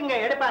என்னத்துக்கு இங்க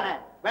எடுப்பானே?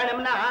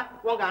 வேணும்னா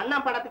உங்க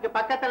அண்ணன் படத்துக்கு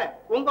பக்கத்துல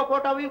உங்க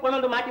போட்டோவையும் கொண்டு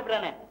வந்து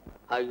மாட்டிவிடுறானே.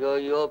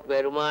 ஐயோ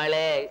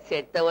பெருமாளே,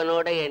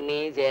 செத்தவனோட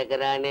என்னையும்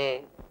சேர்க்கிறானே.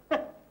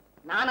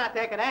 நானா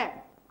சேர்க்கிறேன்?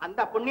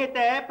 அந்த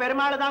புண்ணியத்தை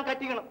பெருமாள் தான்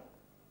கட்டிக்கணும்.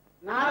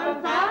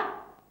 நானும் சார்,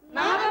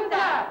 நானும்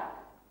சார்.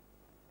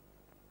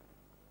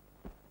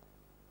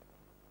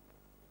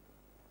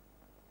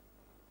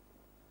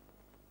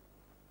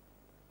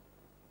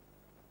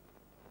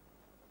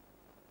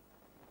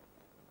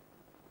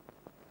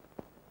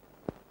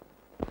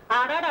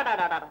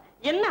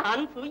 என்ன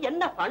அன்பு,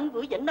 என்ன பண்பு,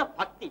 என்ன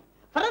பக்தி!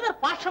 பிரதர்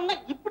பாசம்னா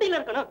இப்படி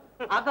இருக்கணும்.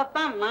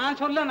 அதத்தான் நான்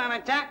சொல்ல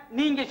நினைச்சேன்,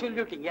 நீங்க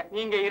சொல்லிட்டீங்க.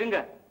 நீங்க இருங்க,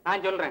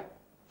 நான் சொல்றேன்.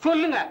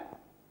 சொல்லுங்க.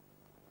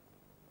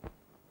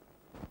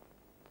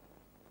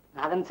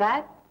 நாதன்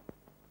சார்,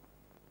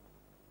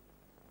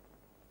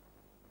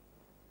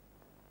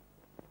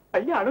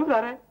 ஐயா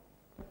அழுதாரே.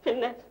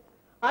 என்ன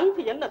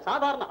அன்பு, என்ன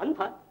சாதாரண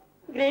அன்பா?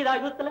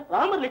 கிரேதாயுகத்துல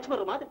ராமர்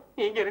லட்சுமர் மாதிரி.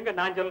 நீங்க இருங்க,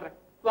 நான் சொல்றேன்.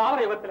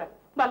 துவாபரயுகத்துல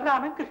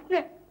பலராமன்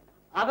கிருஷ்ணன்.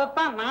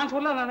 அதத்தான் நான்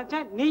சொல்ல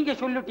நினைச்சேன், நீங்க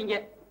சொல்லிட்டீங்க.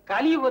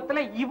 கலியுகத்துல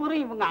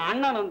இவரும் இவங்க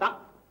அண்ணனும் தான்.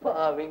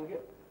 பாவிங்க,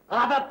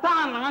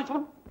 அதத்தான் நான்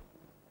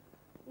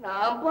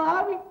நான்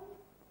பாவி.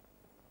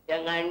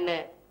 எங்க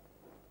அண்ணன்,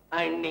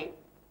 அண்ணி,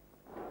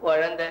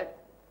 குழந்தை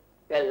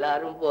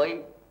எல்லாரும் போய்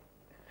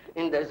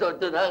இந்த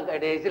சொத்து தான்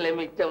கடைசியில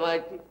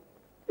மிச்சமாச்சு.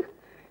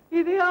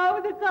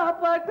 இதையாவது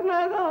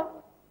காப்பாத்தினாதான்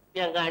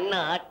எங்க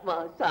அண்ணன் ஆத்மா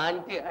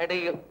சாந்தி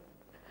அடையும்.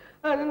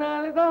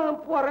 அதனாலதான்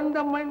பிறந்த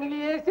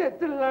மண்ணிலேயே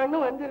செத்துலான்னு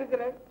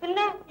வந்திருக்கிறேன்.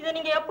 என்ன இதை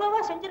நீங்க எப்பவா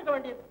செஞ்சிருக்க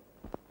வேண்டியது.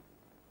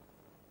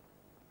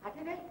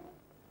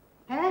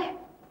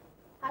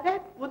 அத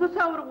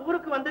புதுசா ஒரு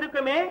ஊருக்கு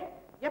வந்திருக்குமே,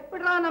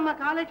 எப்படிடா நம்ம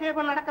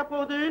காலட்சேபம் நடக்க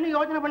போகுதுன்னு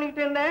யோசனை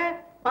பண்ணிக்கிட்டு இருந்தேன்.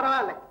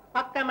 பரவாயில்ல,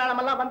 பக்க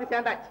மேளமெல்லாம் வந்து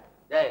சேர்ந்தாச்சு.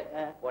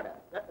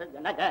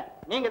 என்னங்க,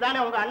 நீங்க தானே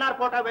உங்க அண்ணார்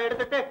போட்டோவை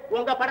எடுத்துட்டு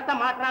உங்க படத்தை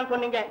மாற்றலான்னு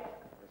சொன்னீங்க.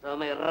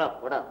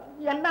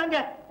 என்னங்க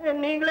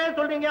நீங்களே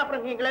சொல்றீங்க,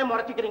 அப்புறம் நீங்களே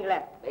முறைச்சிக்கிறீங்களே.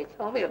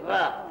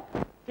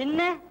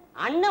 பின்ன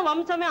அண்ணன்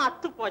வம்சமே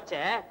அத்து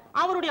போச்சே,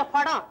 அவருடைய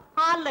படம்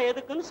ஹால்ல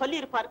எதுக்குன்னு சொல்லி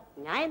இருப்பாரு.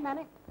 நியாயம்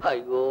தானே?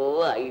 ஐயோ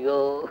ஐயோ,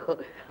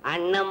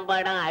 அண்ணன்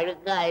படம்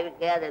அழுக்கா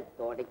இருக்கு, அதை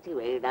தொடச்சு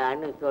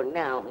வைடான்னு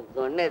சொன்னேன். அவன்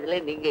சொன்னதுல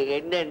நீங்க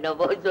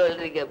என்னென்னமோ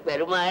சொல்றீங்க.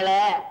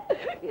 பெருமாளே,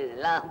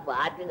 இதெல்லாம்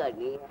பாத்துக்க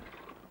நீ.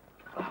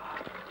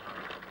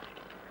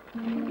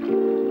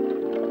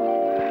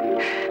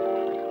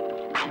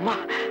 அம்மா,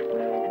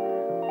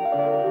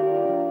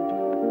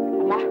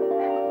 அம்மா,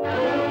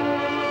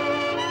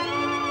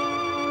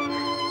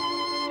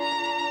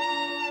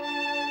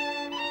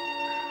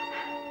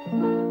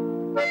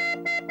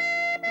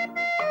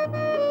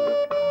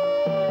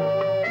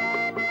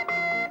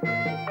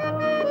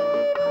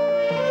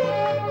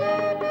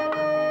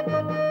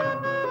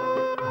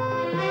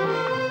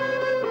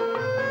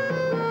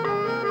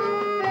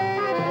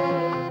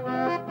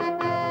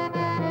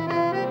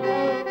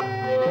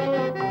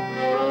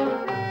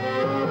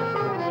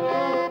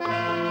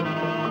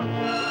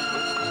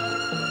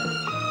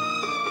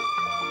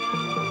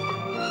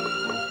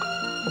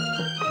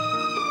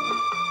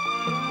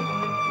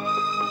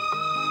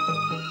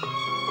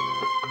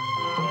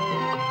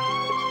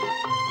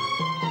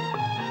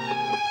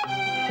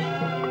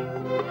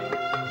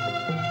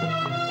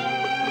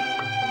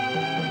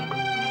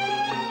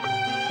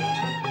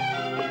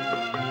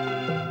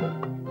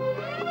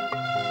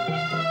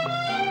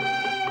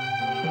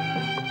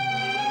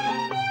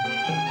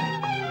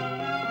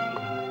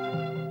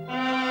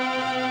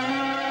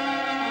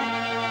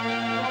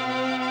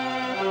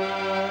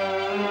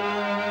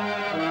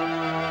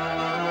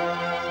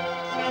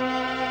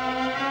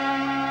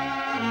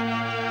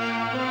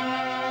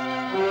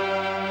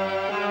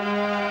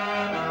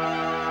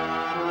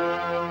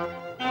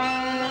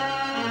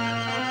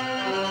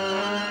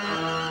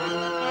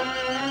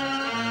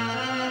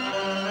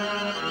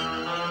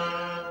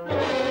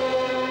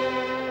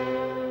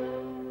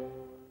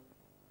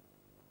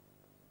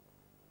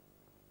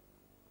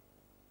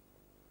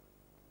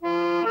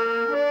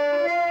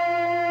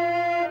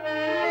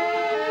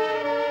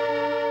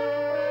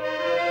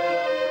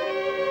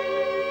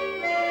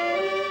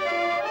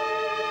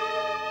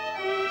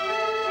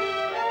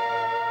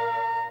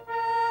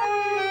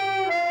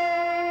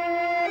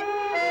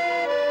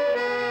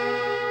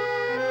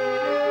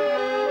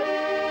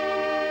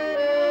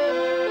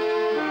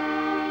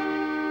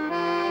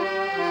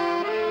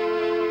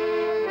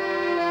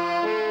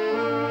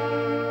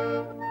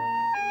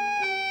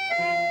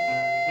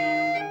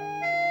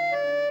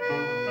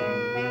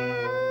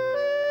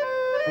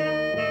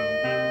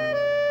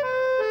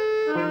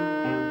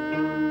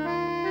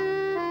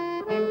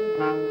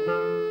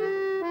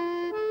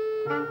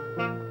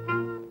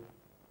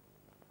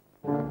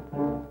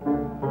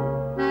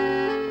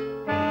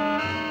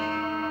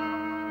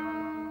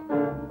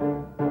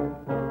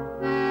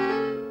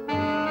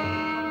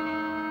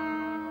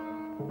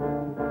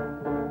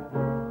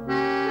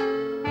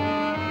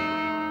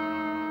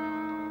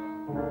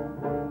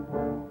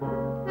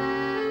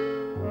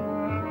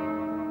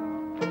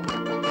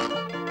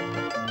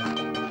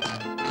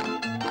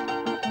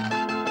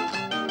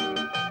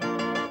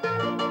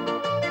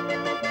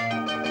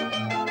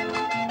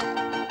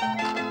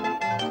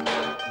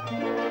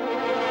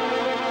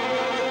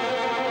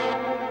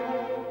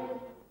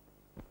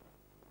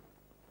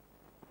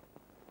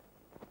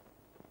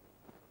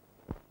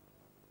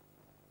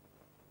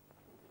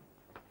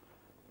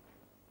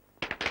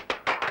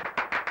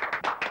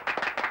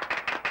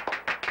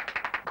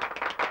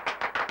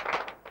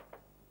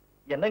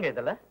 என்னங்க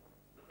இதெல்லாம்?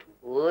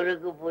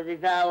 ஊருக்கு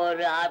புதுசா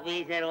ஒரு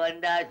ஆபீசர்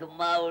வந்தா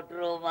சும்மா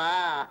விட்டுருவோமா?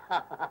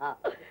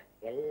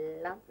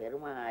 எல்லாம்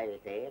பெருமாள்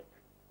செயல்.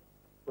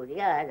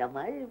 புரியாத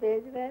மாதிரி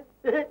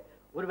பேசுற.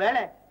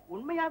 ஒருவேளை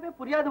உண்மையாவே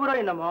புரியாது கூட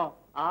என்னமோ.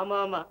 ஆமா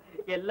ஆமா,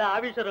 எல்லா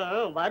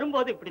ஆபீசரும்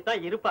வரும்போது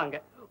இப்படித்தான் இருப்பாங்க.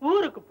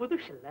 ஊருக்கு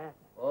புதுசு இல்ல.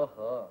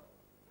 ஓஹோ.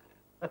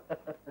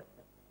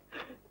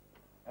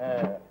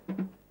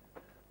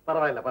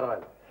 பரவாயில்ல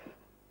பரவாயில்ல.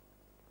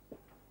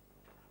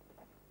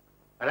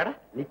 அடடா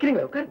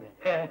நிக்கிறீங்களா? உட்காருங்க.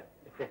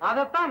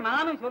 அதத்தான்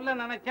நானும் சொல்ல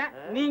நினைச்சேன்,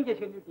 நீங்க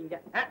சொல்லிட்டீங்க.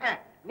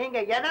 நீங்க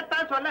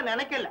எதைத்தான் சொல்ல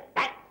நினைக்கல.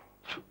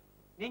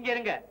 நீங்க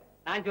இருங்க,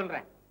 நான்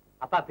சொல்றேன்.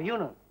 அப்பா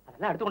பியூனு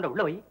அதெல்லாம் எடுத்துக்கொண்ட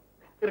உள்ள வை.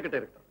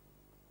 இருக்கட்டும் இருக்கட்டும்.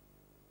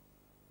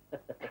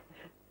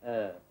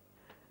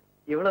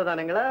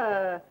 இவ்வளவுதானுங்களா?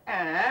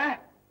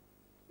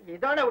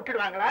 இதோட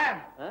விட்டுடுவாங்களா?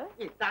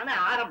 இதுதானே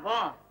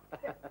ஆரம்பம்.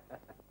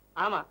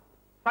 ஆமா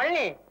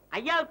பழனி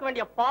ஐயாவுக்கு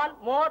வேண்டிய பால்,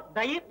 மோர்,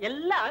 தயிர்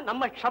எல்லாம்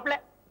நம்ம ஷாப்ல.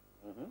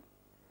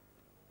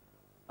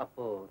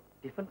 அப்போ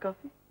டிஃபன்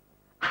காஃபி?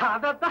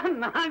 அதத்தான்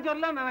நான்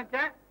சொல்ல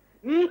நினைச்சேன்,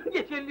 நீங்க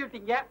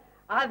சொல்லிட்டீங்க.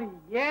 அது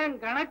ஏன்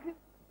கணக்கு.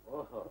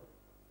 ஓஹோ.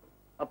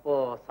 அப்போ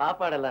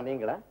சாப்பாடெல்லாம்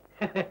நீங்களா?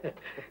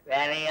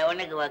 வேற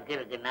எவனுக்கு வக்கு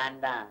இருக்கு?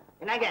 நான் தான்.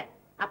 என்னங்க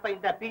அப்ப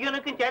இந்த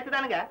பிகனுக்கும்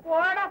சேர்த்துதானுங்க?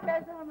 போடா,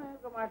 பேசாம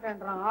இருக்க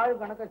மாட்டேன்றான். ஆள்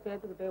கணக்க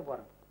சேர்த்துக்கிட்டே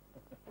போறேன்.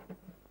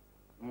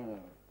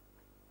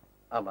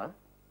 ஆமா,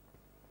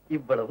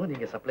 இவ்வளவு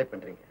நீங்க சப்ளை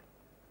பண்றீங்க.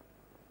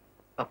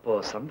 அப்போ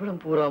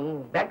சம்பளம்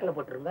பூராவும் பேங்க்ல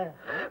போட்டுருங்க.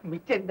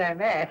 மிச்சம்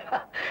தானே.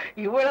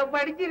 இவ்வளவு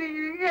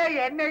படிச்சிருக்கீங்க,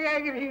 என்ன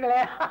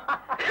கேக்குறீங்களே?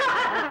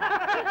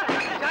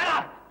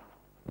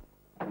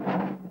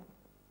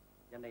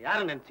 என்ன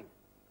யாரு நினைச்சீங்க?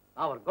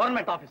 நான் ஒரு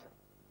கவர்மெண்ட் ஆபீசர்.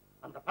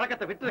 அந்த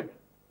பழக்கத்தை விட்டுருங்க.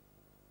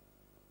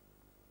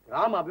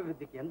 கிராம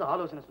அபிவிருத்திக்கு எந்த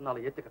ஆலோசனை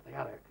சொன்னாலும் ஏத்துக்க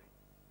தயாரா இருக்கு.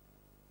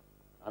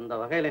 அந்த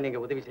வகையில நீங்க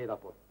உதவி செய்தா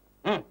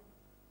போதும்.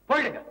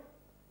 போயிடுங்க.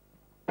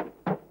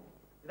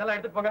 இதெல்லாம்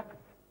எடுத்துட்டு போங்க.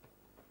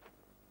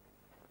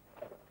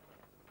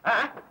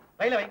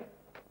 கையில வைங்க.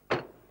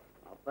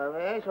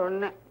 அப்பவே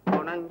சொன்னேன்,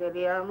 உனக்கு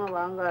தெரியாம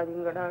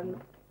வாங்காதீங்கடான்னு.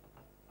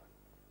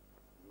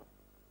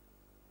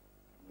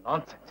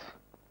 நான்சென்ஸ்.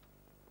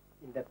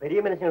 இந்த பெரிய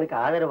மனுஷங்களுக்கு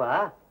ஆதரவா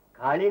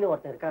காளின்னு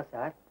ஒருத்தன் இருக்கா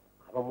சார்.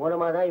 அவன்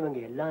மூலமா தான் இவங்க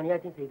எல்லா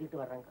அநியாயத்தையும்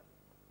செய்துட்டு வர்றாங்க.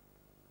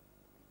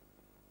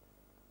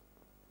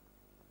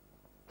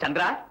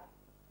 சந்திரா,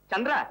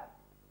 சந்திரா,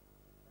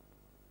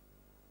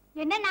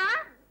 என்னன்னா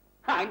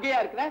அங்கேயா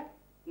இருக்கிற?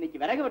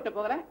 இன்னைக்கு விறகு வெட்ட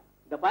போகிறேன்.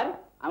 இந்த பாரு,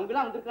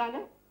 அவங்களாம் வந்திருக்காங்க.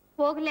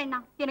 போகலண்ணா,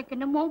 எனக்கு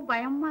என்னமோ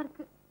பயமா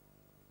இருக்கு.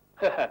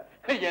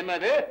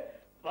 என்னது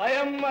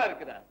பயமா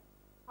இருக்குதா?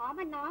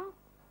 ஆமண்ணா,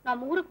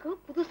 நம்ம ஊருக்கு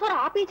புதுசா ஒரு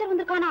ஆபீசர்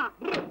வந்திருக்கானா.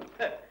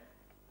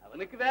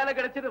 அவனுக்கு வேலை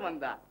கிடைச்சது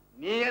வந்தா,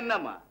 நீ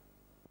என்னம்மா?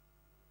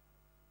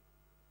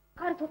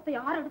 கார சொத்தை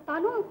யார்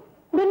எடுத்தாலும்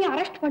உடனே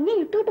அரெஸ்ட் பண்ணி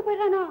இட்டுட்டு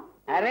போயிடறானா.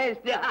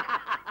 அரேஸ்ட்?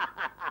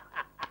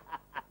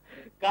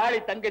 காளி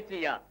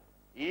தங்கச்சியா,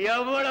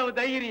 எவ்வளவு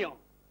தைரியம்!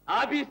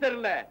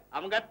 ஆபீசர்ல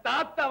அவங்க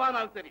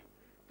தாத்தாவானாலும் சரி.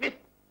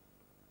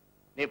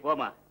 நீ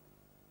போமா.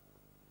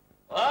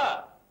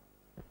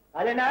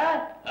 அதுனா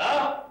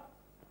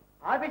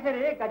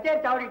ஆபீசரு கச்சேரி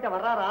சாவடிக்கிட்ட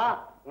வர்றாரா?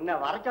 உன்னை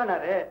வர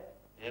சொன்னாரு.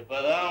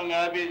 இப்பதான் உங்க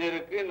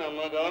ஆபீசருக்கு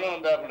நம்ம கவனம்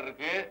வந்தாப்புல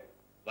இருக்கு.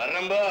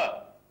 வர்றம்போ.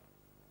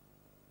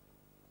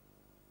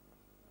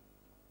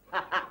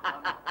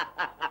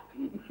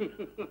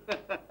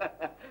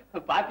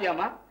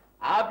 பாத்தியாமா,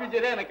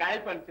 ஆபீசரே எனக்கு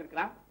அழைப்பு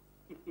அனுப்பிச்சிருக்கான்.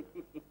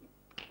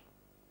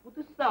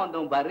 புதுசா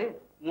வந்தவன் பாரு,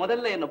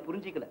 முதல்ல என்ன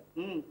புரிஞ்சுக்கல.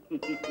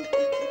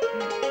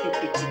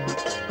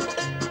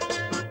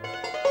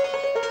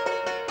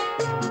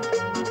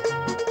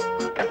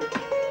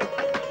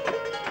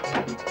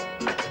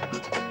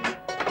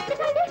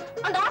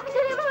 அந்த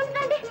ஆபீசர் எவன்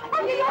வந்துட்டாண்டி?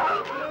 ஐயோ,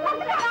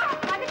 வந்துட்டாரா?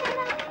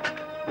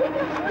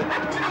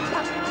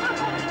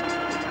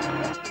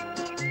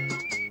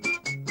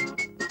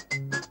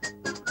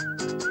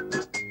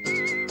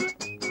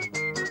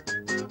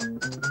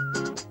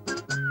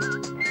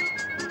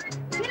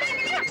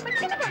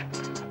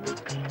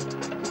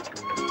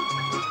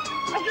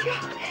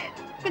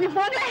 கொஞ்சம்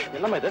போங்களேன்.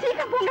 என்னம்மா இது?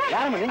 சீக்கிரம் போங்க.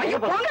 யாரம்மா நீங்க? ஐயோ,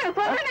 போங்க,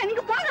 போங்க,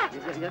 நீங்க போங்க.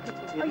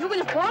 ஐயோ,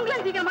 கொஞ்சம்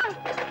போங்களேன் சீக்கிரமா.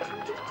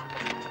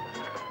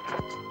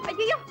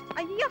 ஐயோ,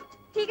 ஐயோ,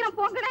 சீக்கிரம்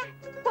போங்கடே,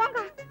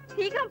 போங்க,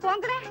 சீக்கிரம்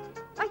போங்கடே.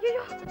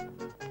 ஐயோ,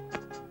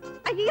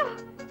 ஐயோ,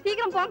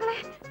 சீக்கிரம் போங்களே.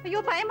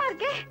 ஐயோ, பயமா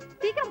இருக்கே.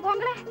 சீக்கிரம்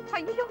போங்களே.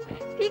 ஐயோ,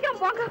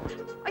 சீக்கிரம் போங்க.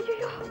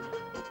 ஐயோ,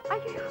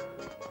 ஐயோ,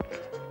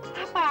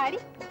 பாடி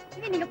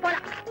நீங்க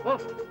போலாம்.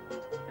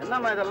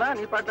 என்னம்மா இதெல்லாம்?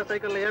 நீ பாட்ட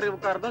சைக்கிள்ல ஏறி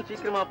உட்கார்றதும்,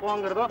 சீக்கிரமா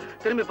போங்கிறதும்,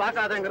 திரும்பி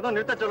பார்க்காதங்கிறதும்,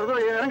 நிறுத்த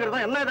சொல்றதும்,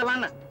 இறங்குறதும், என்ன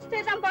இதெல்லாம்?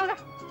 சரிதான் போங்க.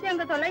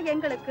 எங்க தொல்லை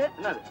எங்களுக்கு.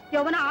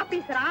 எவனா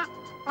ஆபீசரா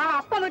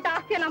அப்பா விட்டு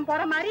ஆஸ்தி எல்லாம்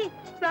போற மாதிரி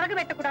விறகு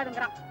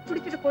வெட்டக்கூடாதுங்கிறான்.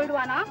 குடிச்சிட்டு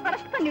போயிடுவானா,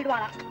 அரெஸ்ட்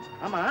பண்ணிடுவானா.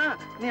 ஆமா,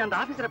 நீ அந்த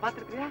ஆபீசரை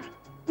பாத்துருக்கியா?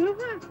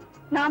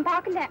 நான்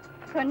பாக்கல,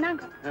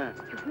 சொன்னாங்க.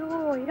 ஐயோ,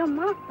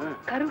 இரம்மா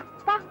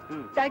கருப்பா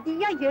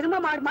தடியா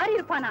எரும மாடு மாதிரி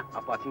இருப்பானா.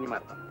 அப்ப அசிங்கமா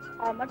இருப்பான்.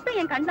 அவன் மட்டும்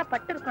என் கண்ணுல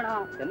பட்டு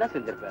இருக்கணும். என்ன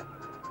செஞ்சிருப்ப?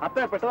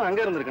 அப்பேற்பட்டவன் அங்க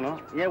இருந்திருக்கணும்.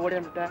 ஏன் ஓடி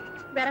வந்துட்ட?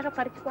 விறக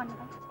பறிச்சு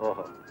போனதான்.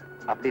 ஓஹோ,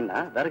 அப்படின்னா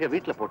விறக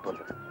வீட்டுல போட்டு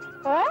வந்துரு.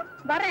 ஓ,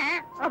 வரேன்.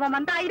 அவன்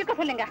வந்தா இருக்க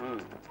சொல்லுங்க.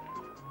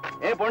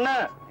 ஏ பொண்ணு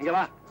இங்க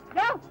வா.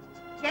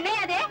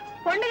 என்னையாதே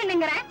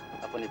பொண்ணுங்கங்கிற?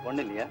 அப்ப நீ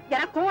பொண்ணு இல்லையா?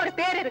 எனக்கும் ஒரு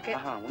பேர் இருக்கு.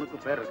 உனக்கு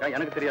பேர் இருக்கா?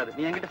 எனக்கு தெரியாது.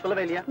 நீ என்கிட்ட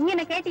சொல்லவே இல்லையா? நீ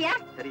என்ன கேட்டியா?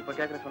 சரி இப்ப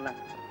கேக்குற சொல்ல.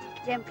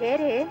 என்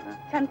பேரு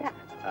சந்திரா.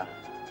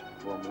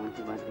 உன்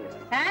மூஞ்சி மாதிரி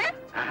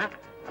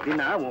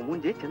அப்படின்னா உன்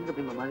மூஞ்சி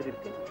சந்திரபிம்ப மாதிரி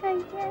இருக்கு.